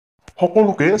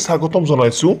সকলোকে স্বাগতম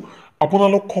জনাইছো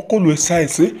আপোনালোক সকলোৱে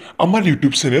চাইছে আমাৰ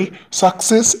YouTube channel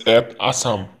success at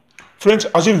Assam friends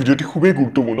আজিৰ ভিডিঅ'টি খুবেই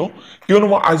গুৰুত্বপূৰ্ণ কিয়নো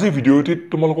মই আজিৰ ভিডিঅ'টিত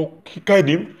তোমালোকক শিকাই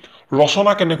দিম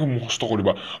ৰচনা কেনেকৈ মুখস্থ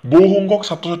কৰিবা বহু সংখ্যক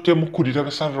ছাত্ৰ ছাত্ৰীয়ে মোক সুধি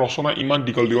থাকে স্যাৰ ৰচনা ইমান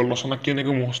দীঘল ৰচনা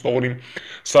কেনেকৈ মুখস্থ কৰিম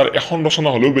স্যাৰ এখন ৰচনা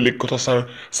হ'লেও বেলেগ কথা স্যাৰ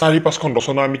 4-5খন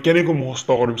ৰচনা আমি কেনেকৈ মুখস্থ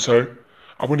কৰিম স্যাৰ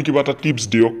আপুনি কিবা এটা টিপছ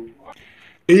দিয়ক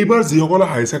এইবাৰ যিসকলে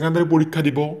হাই সেকেন্ডাৰী পৰীক্ষা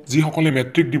দিব যিসকলে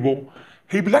মেট্ৰিক দিব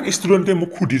সেইবিলাক ষ্টুডেণ্টে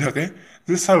মোক সুধি থাকে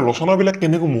যে স্যাৰ ৰচনাবিলাক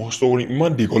কেনেকৈ মুখস্থ কৰিম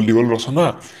ইমান দীঘল ৰচনা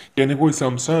কেনেকৈ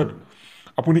চাম স্যাৰ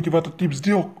আপুনি কিবা এটা টিপছ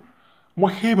দিয়ক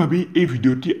মই সেই ভাবি এই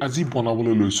ভিডিঅ'টি আজি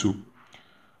বনাবলৈ লৈছো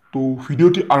তো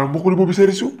ভিডিঅ'টি আৰম্ভ কৰিব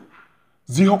বিচাৰিছো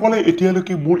যিসকলে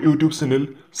এতিয়ালৈকে মোৰ YouTube channel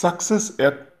success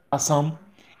at Assam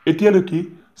এতিয়ালৈকে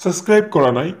সাবস্ক্ৰাইব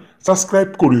কৰা নাই সাবস্ক্ৰাইব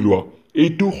কৰি লোৱা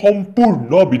এইটো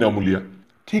সম্পূৰ্ণ বিনামূলীয়া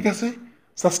ঠিক আছে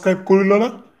সাবস্ক্ৰাইব কৰি ললা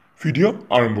ভিডিঅ'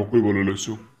 আৰম্ভ কৰিবলৈ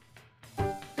লৈছো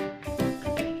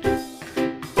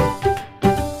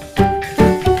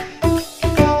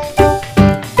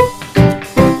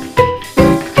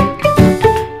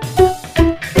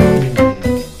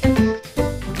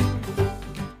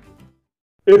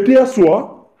এতিয়া চোৱা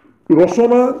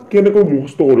ৰচনা কেনেকৈ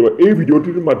মুখস্থ কৰিবা এই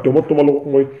ভিডিঅ'টিৰ মাধ্যমত তোমালোকক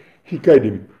মই শিকাই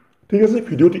দিম ঠিক আছে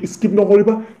ভিডিঅ'টি স্কিপ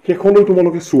নকৰিবা শেষলৈ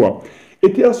তোমালোকে চোৱা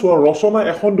এতিয়া চোৱা ৰচনা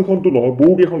এখন দুখনটো নহয়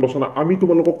বহু কেইখন ৰচনা আমি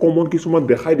তোমালোকক কমন কিছুমান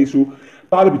দেখাই দিছো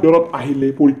তাৰ ভিতৰত আহিলে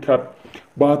পৰীক্ষাত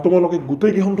বা তোমালোকে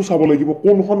গোটেই কেইখনটো চাব লাগিব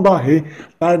কোনখন বা আহে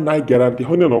তাৰ নাই গ্যাৰান্টি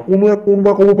হয় না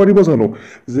কোনবা ক'ব পাৰিব জানো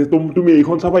যে তুমি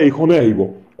এইখন চাবা এইখনে আহিব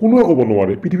কোনোৱে ক'ব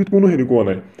নোৱাৰে পৃথিৱীত কোনো হেনেকুৱা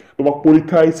নাই তোমাক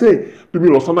পৰীক্ষা আহিছে তুমি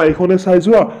ৰচনা এইখনে চাই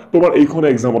যোৱা তোমাৰ এইখন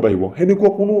এক্সামত আহিব হেনেকুৱা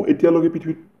কোনো এতিয়ালৈকে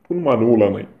পৃথিৱীত কোনো মানুহ ওলা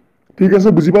নাই ঠিক আছে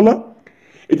বুজি পালা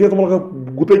এতিয়া তোমালোকে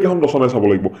গোটেই কেইখন ৰচনা চাব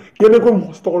লাগিব কেনেকৈ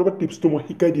মুখস্থ কৰিবা টিপছটো মই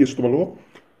শিকাই দি আছো তোমালোকক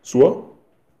চোৱা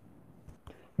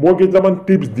মই কেইটামান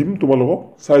টিপছ দিম তোমালোকক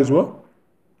চাই যোৱা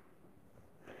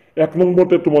এক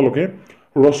নম্বৰতে তোমালোকে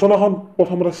ৰচনাখন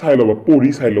প্ৰথমতে চাই ল'বা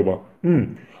পঢ়ি চাই ল'বা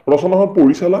ৰচনাখন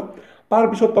পঢ়ি চালা তাৰ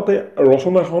পিছত তাতে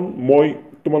ৰচনাখন মই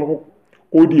তোমালোকক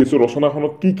কৈ দি আছো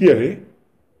ৰচনাখনত কি আহে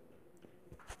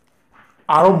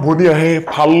আৰম্ভণি আহে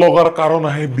ভাল লগাৰ কাৰণ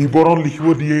আহে বিৱৰণ লিখিব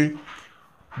দিয়ে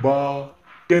বা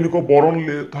কেনেকৈ বৰণ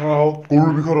ধৰা হওক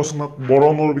গৰুৰ বিষয়ে ৰচনাত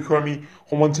বৰণৰ বিষয়ে আমি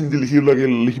সমান চিন্তি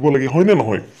লিখিব লাগে হয় নে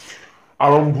নহয়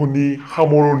আৰম্ভণি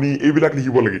সামৰণি এইবিলাক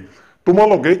লিখিব লাগে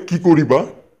তোমালোকে কি কৰিবা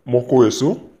মই কৈ আছো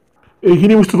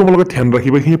এইখিনি বস্তু তোমালোকে ধ্যান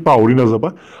ৰাখিবা এইখিনি পাহৰি নাযাবা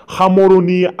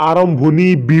সামৰণি আৰম্ভণি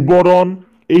বিৱৰণ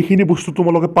এইখিনি বস্তু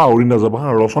তোমালোকে পাহৰি নাযাবা হা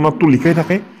ৰচনাটো লিখাই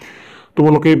থাকে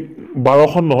তোমালোকে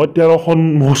 12খন নহয় 13খন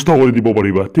মুখস্থ কৰি দিব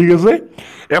পাৰিবা ঠিক আছে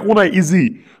একো নাই ইজি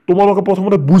তোমালোকে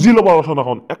প্ৰথমতে বুজি ল'বা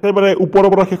ৰচনাখন একেবাৰে ওপৰৰ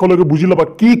পৰা শেষলৈকে বুজি ল'বা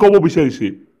কি ক'ব বিচাৰিছে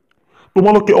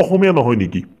তোমালোকে অসমীয়া নহয়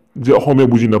নেকি যে অসমীয়া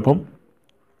বুজি নাপাম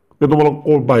যে তোমালোক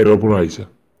বাহিৰৰ পৰা আহিছে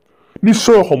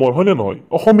নিশ্চয় অসমৰ হয় নে নহয়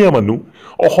অসমীয়া মানুহ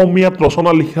অসমীয়াত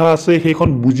ৰচনা লিখা আছে সেইখন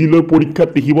বুজি লৈ পৰীক্ষাত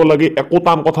লিখিব লাগে একো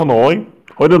টান কথা নহয়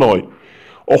হয় নে নহয়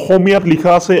অসমীয়াত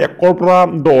লিখা আছে 1ৰ পৰা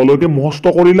 10 লৈকে মুখস্থ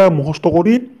কৰিলা মুখস্থ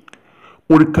কৰি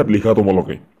পৰীক্ষাত লিখা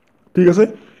তোমালোকে ঠিক আছে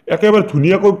একেবাৰে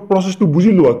ধুনীয়াকৈ প্ৰসেসটো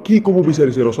বুজি লোৱা কি ক'ব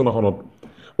বিচাৰিছে ৰচনাখনত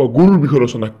বা গুৰুৰ বিষয়ে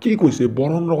ৰচনা কি কৈছে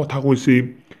বৰণৰ কথা কৈছে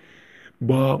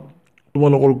বা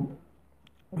তোমালোকৰ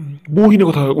বহুখিনি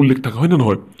কথা উল্লেখ থাকে হয় নে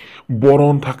নহয়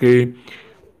বৰণ থাকে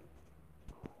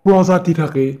প্ৰজাতি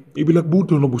থাকে এইবিলাক বহুত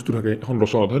ধৰণৰ বস্তু থাকে এখন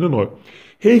ৰচনাত হয় নে নহয়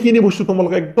সেইখিনি বস্তু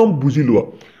তোমালোকে একদম বুজি লোৱা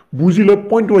বুজি লৈ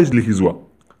পইণ্ট ৱাইজ লিখি যোৱা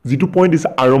যিটো পইণ্ট দিছে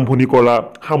আৰম্ভণি কৰা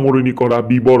সামৰণি কৰা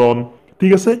বিৱৰণ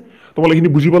ঠিক আছে তোমালোকে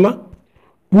এইখিনি বুজি পালা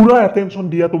পুৰা এটেনশন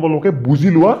দিয়া তোমালোকে বুজি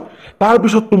লোৱা তাৰ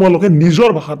পিছত তোমালোকে নিজৰ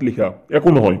ভাষাত লিখা একো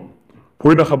নহয়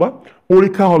ভয় নাখাবা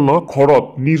পৰীক্ষা হল ন ঘৰত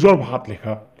নিজৰ ভাষাত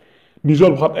লিখা নিজৰ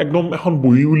ভাষাত একদম এখন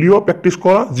বহি উলিও প্ৰেক্টিছ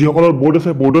কৰা যিসকলৰ বোৰ্ড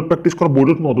আছে বোৰ্ডত প্ৰেক্টিছ কৰা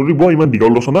বোৰ্ডত নধৰিব ইমান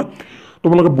দীঘল ৰচনা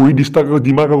তোমালোকে বহি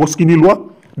ডিমা কাগজ কিনি লোৱা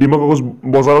ডিমা কাগজ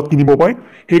বজাৰত কিনিব পায়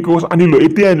সেই কাগজ আনি লোৱা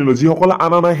এতিয়া আনি লোৱা যিসকলে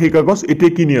আনা নাই সেই কাগজ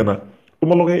এতিয়া কিনি আনা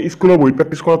তোমালোকে স্কুলৰ বহি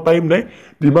প্ৰেক্টিছ কৰাৰ টাইম নাই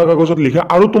ডিমা কাগজত লিখা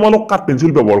আৰু তোমালোক কাঠ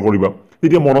পেঞ্চিল ব্যৱহাৰ কৰিবা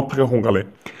তেতিয়া মনত থাকে সোনকালে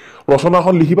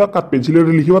ৰচনাখন লিখিবা কাঠ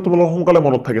পেঞ্চিলেৰে লিখিবা তোমালোক সোনকালে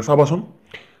মনত থাকে চাবাচোন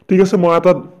ঠিক আছে মই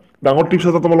এটা ডাঙৰ টিপছ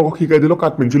এটা তোমালোকক শিকাই দিলো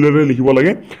কাঠ পেঞ্চিলেৰে লিখিব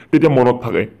লাগে তেতিয়া মনত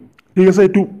থাকে ঠিক আছে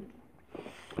এইটো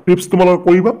টিপছ তোমালোকে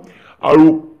কৰিবা আৰু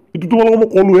এইটো তোমালোকক মই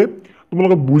ক'লোৱে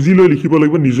তোমালোকে বুজি লৈ লিখিব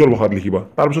লাগিব নিজৰ ভাষাত লিখিবা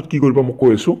তাৰ পিছত কি কৰিবা মই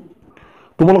কৈ আছো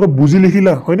তোমালোকে বুজি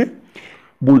লিখিলা হয়নে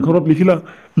বহিখনত লিখিলা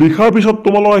লিখাৰ পিছত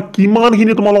তোমালোকে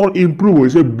কিমানখিনি তোমালোকৰ ইমপ্ৰুভ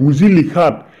হৈছে বুজি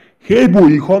লিখাত সেই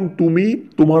বহিখন তুমি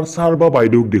তোমাৰ ছাৰ বা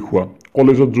বাইদেউক দেখুৱা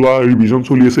কলেজত যোৱা ৰিভিজন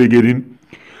চলি আছে এইকেইদিন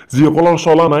যিসকলৰ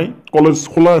চলা নাই কলেজ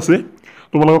খোলা আছে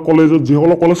তোমালোকে কলেজত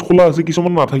যিসকলৰ কলেজ খোলা আছে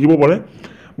কিছুমান নাথাকিব পাৰে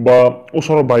বা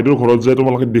ওচৰৰ বাইদেউৰ ঘৰত যায়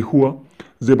তোমালোকে দেখুৱা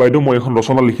যে বাইদেউ মই এখন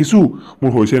ৰচনা লিখিছো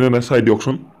মোৰ হৈছে নে নাই চাই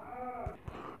দিয়কচোন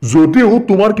যদিও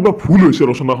তোমাৰ কিবা ভুল হৈছে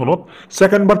ৰচনাখনত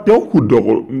ছেকেণ্ড বাৰ তেওঁ শুদ্ধ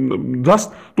জাষ্ট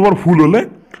তোমাৰ ভুল হ'লে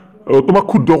তোমাক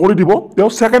শুদ্ধ কৰি দিব তেওঁ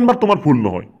ছেকেণ্ড বাৰ তোমাৰ ভুল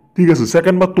নহয় ঠিক আছে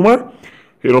ছেকেণ্ড বাৰ তোমাৰ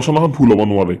এই ৰচনাখন ভুল হ'ব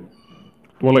নোৱাৰে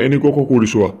তোমালোকে এনেকুৱাকৈ কৰি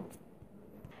চোৱা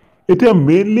এতিয়া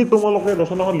মেইনলি তোমালোকে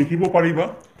ৰচনাখন লিখিব পাৰিবা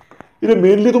এতিয়া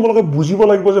মেইনলি তোমালোকে বুজিব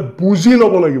লাগিব যে বুজি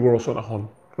ল'ব লাগিব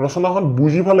ৰচনাখন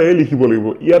বুজি পেলাইহে লিখিব লাগিব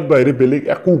ইয়াত বাহিৰে বেলেগ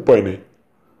একো উপায় নাই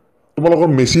তোমালোকৰ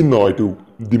মেচিন নহয় এইটো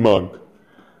দিমাগ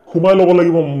সোমাই ল'ব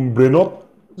লাগিব ব্ৰেইনত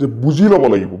যে বুজি ল'ব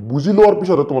লাগিব বুজি লোৱাৰ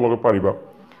পিছতহে তোমালোকে পাৰিবা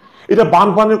এতিয়া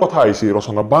বানপানীৰ কথা আহিছে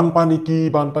ৰচনা বানপানী কি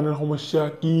বানপানীৰ সমস্যা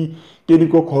কি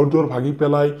কেনেকুৱা ঘৰ দুৱাৰ ভাঙি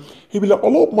পেলাই সেইবিলাক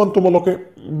অলপমান তোমালোকে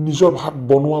নিজৰ ভাষাত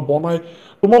বনাই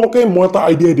তোমালোকে মই এটা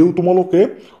আইডিয়া দিওঁ তোমালোকে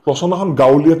ৰচনাখন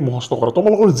গাঁৱলীয়াত মুখস্থ কৰা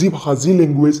তোমালোকৰ যি ভাষা যি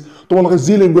লেংগুৱেজ তোমালোকে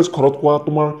যি লেংগুৱেজ ঘৰত কোৱা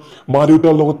তোমাৰ মা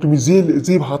দেউতাৰ লগত তুমি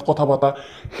যি ভাষাত কথা পাতা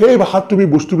সেই ভাষাত তুমি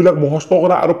বস্তুবিলাক মুখস্থ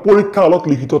কৰা আৰু পৰীক্ষা হলত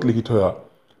লিখি থৈ আহা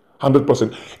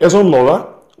 100% এজন ল'ৰা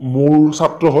মোৰ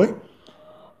ছাত্ৰ হয়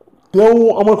তেওঁ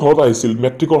আমাৰ ঘৰত আহিছিল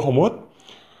মেট্ৰিকৰ সময়ত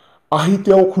আহি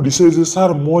তেওঁ সুধিছে যে ছাৰ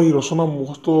মই ৰচনা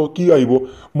মুখস্থ কি আহিব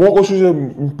মই কৈছোঁ যে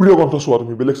প্ৰিয় গ্ৰন্থ চোৱা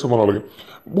তুমি বেলেগ চাব নালাগে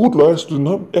বহুত ল'ৰা ষ্টুডেণ্ট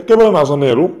হয় একেবাৰে নাজানে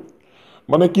আৰু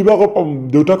মানে কিবা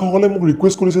দেউতাকসকলে মোক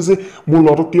ৰিকুৱেষ্ট কৰিছে যে মোৰ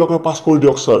ল'ৰাটোক কিবাকৈ পাছ কৰি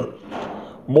দিয়ক ছাৰ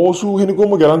মই কৈছোঁ সেনেকৈ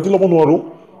মই গেৰাণ্টি ল'ব নোৱাৰোঁ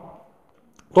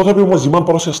তথাপিও মই যিমান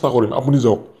পাৰোঁ চেষ্টা কৰিম আপুনি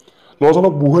যাওক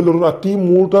ল'ৰাজনক বহুৱাই ল'লোঁ ৰাতি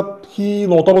মোৰ তাত সি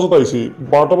 9টা বজাত আহিছে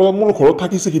 12টা বজাত মোৰ ঘৰত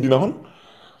থাকিছে সিদিনাখন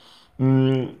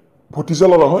ভতিজা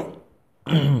ল'ৰা হয়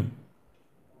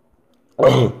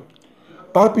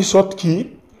তাৰপিছত কি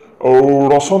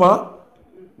ৰচনা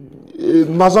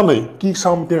নাজানে কি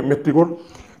চাম এতিয়া মেট্ৰিকৰ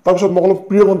তাৰপিছত মই ক'লোঁ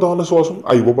প্ৰিয় গ্ৰন্থখনে চোৱাচোন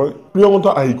আহিব পাৰে প্ৰিয় গ্ৰন্থ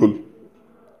আহি গ'ল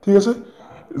ঠিক আছে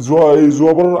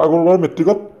যোৱাবাৰৰ আগৰবাৰ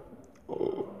মেট্ৰিকত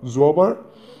যোৱাবাৰ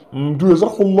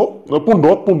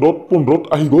 2015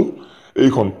 আহি গ'ল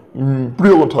এইখন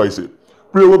প্ৰিয় গ্ৰন্থ আহিছে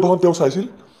প্ৰিয় গ্ৰন্থখন তেওঁ চাইছিল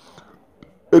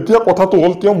এতিয়া কথাটো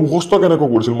হ'ল তেওঁ মুখস্থ কেনেকৈ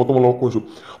কৰিছিল মই তোমালোকক কৈছোঁ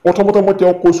প্ৰথমতে মই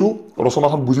তেওঁক কৈছোঁ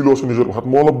ৰচনাখন বুজি লৈছোঁ নিজৰ ভাষাত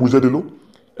মই অলপ বুজাই দিলোঁ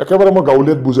একেবাৰে মই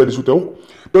গাঁৱলীয়াত বুজাই দিছোঁ তেওঁ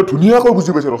ধুনীয়াকৈ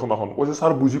বুজি পাইছে ৰচনাখন কৈছে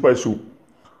ছাৰ বুজি পাইছোঁ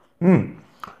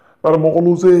তাৰ মই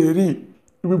ক'লোঁ যে হেৰি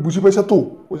তুমি বুজি পাইছাতো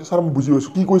কৈছে ছাৰ মই বুজি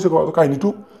পাইছোঁ কি কৈছে কাহিনীটো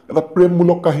এটা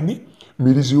প্ৰেমমূলক কাহিনী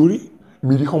মিৰি জীয়ৰী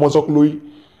মিৰি সমাজক লৈ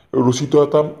ৰচিত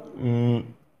এটা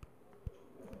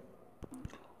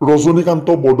ৰজনীকান্ত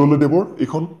বৰদলৈদেৱৰ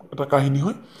এইখন এটা কাহিনী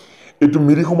হয় এইটো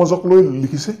মিৰি সমাজক লৈ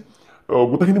লিখিছে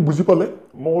গোটেইখিনি বুজি পালে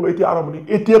মই ক'লোঁ এতিয়া আৰম্ভণি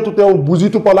এতিয়াতো তেওঁ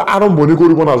বুজিটো পালে আৰম্ভণি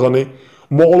কৰিব নাজানে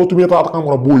মই ক'লোঁ তুমি এটা কাম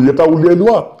কৰা বহি এটা উলিয়াই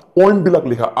লোৱা পইণ্টবিলাক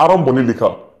লিখা আৰম্ভণি লিখা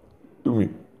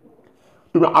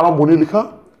তুমি আৰম্ভণি লিখা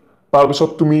তাৰপিছত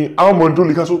তুমি আৰম্ভণিটো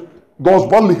লিখাছোঁ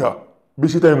 10 বাৰ লিখা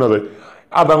বেছি টাইম নাযায়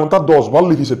আধা ঘণ্টাত 10 বাৰ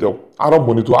লিখিছে তেওঁ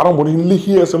আৰম্ভণিখিনি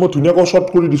লিখি আছে মই ধুনীয়াকৈ শ্বৰ্ট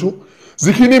কৰি দিছোঁ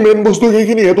যিখিনি মেইন বস্তু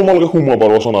সেইখিনিহে তোমালোকে সোমোৱাবা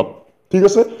ৰচনাত ঠিক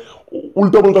আছে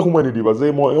উল্টা পুল্টা সোমাই নিদিবা যে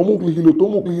মই অমুক লিখিলোঁ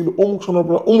তমুক লিখিলোঁ অমুক চনৰ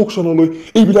পৰা অমুক চনলৈ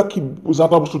এইবিলাক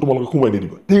যাতা বস্তু তোমালোকে সোমাই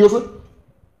নিদিবা ঠিক আছে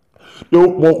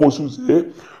তেওঁক মই কৈছোঁ যে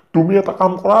তুমি এটা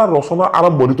কাম কৰা ৰচনাৰ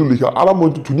আৰম্ভণিটো লিখা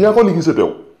আৰম্ভণিটো ধুনীয়াকৈ লিখিছে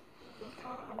তেওঁ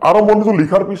আৰম্ভণিটো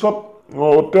লিখাৰ পিছত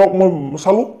তেওঁক মই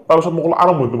চালোঁ তাৰপিছত মই ক'লোঁ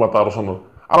আৰম্ভণিটো মাতা ৰচনাৰ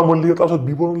আৰম্ভণি লিখে তাৰপিছত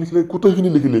বিৱৰণ লিখিলে গোটেইখিনি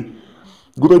লিখিলে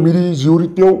গোটেই মিৰি জীয়ৰী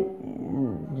তেওঁ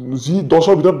যি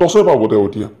 10ৰ ভিতৰত 10 পাব তেওঁ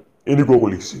এতিয়া এনেকুৱাকৈ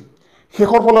লিখিছে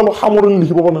শেষৰ ফালে অলপ সামৰণি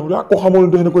লিখিব পৰা নাই আকৌ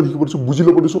সামৰণিটো সেনেকৈ লিখিব দিছোঁ বুজি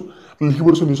ল'ব দিছোঁ লিখিব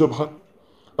দিছোঁ নিজৰ ভাষাত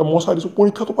মই চাই দিছোঁ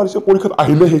পৰীক্ষাটো পাৰিছে পৰীক্ষাত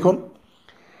আহিলে সেইখন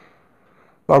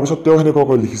তাৰপিছত তেওঁ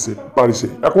সেনেকুৱাকৈ লিখিছে পাৰিছে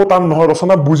একো টান নহয়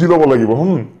ৰচনা বুজি ল'ব লাগিব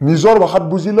নিজৰ ভাষাত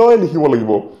বুজি লৈ লিখিব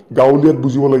লাগিব গাঁৱলীয়াত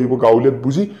বুজিব লাগিব গাঁৱলীয়াত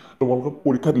বুজি তোমালোকে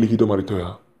পৰীক্ষাত লিখিত মাৰি থৈ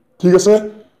আহা ঠিক আছে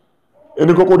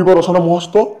এনেকুৱা কৰিব ৰচনা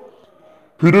মুখস্থ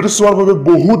ভিডিঅ'টো চোৱাৰ বাবে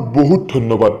বহুত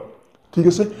ধন্যবাদ ঠিক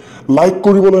আছে লাইক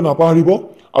কৰিবলৈ নাপাহৰিব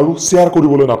আৰু শ্বেয়াৰ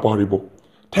কৰিবলৈ নাপাহৰিব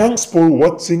thanks for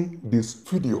watching this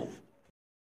video'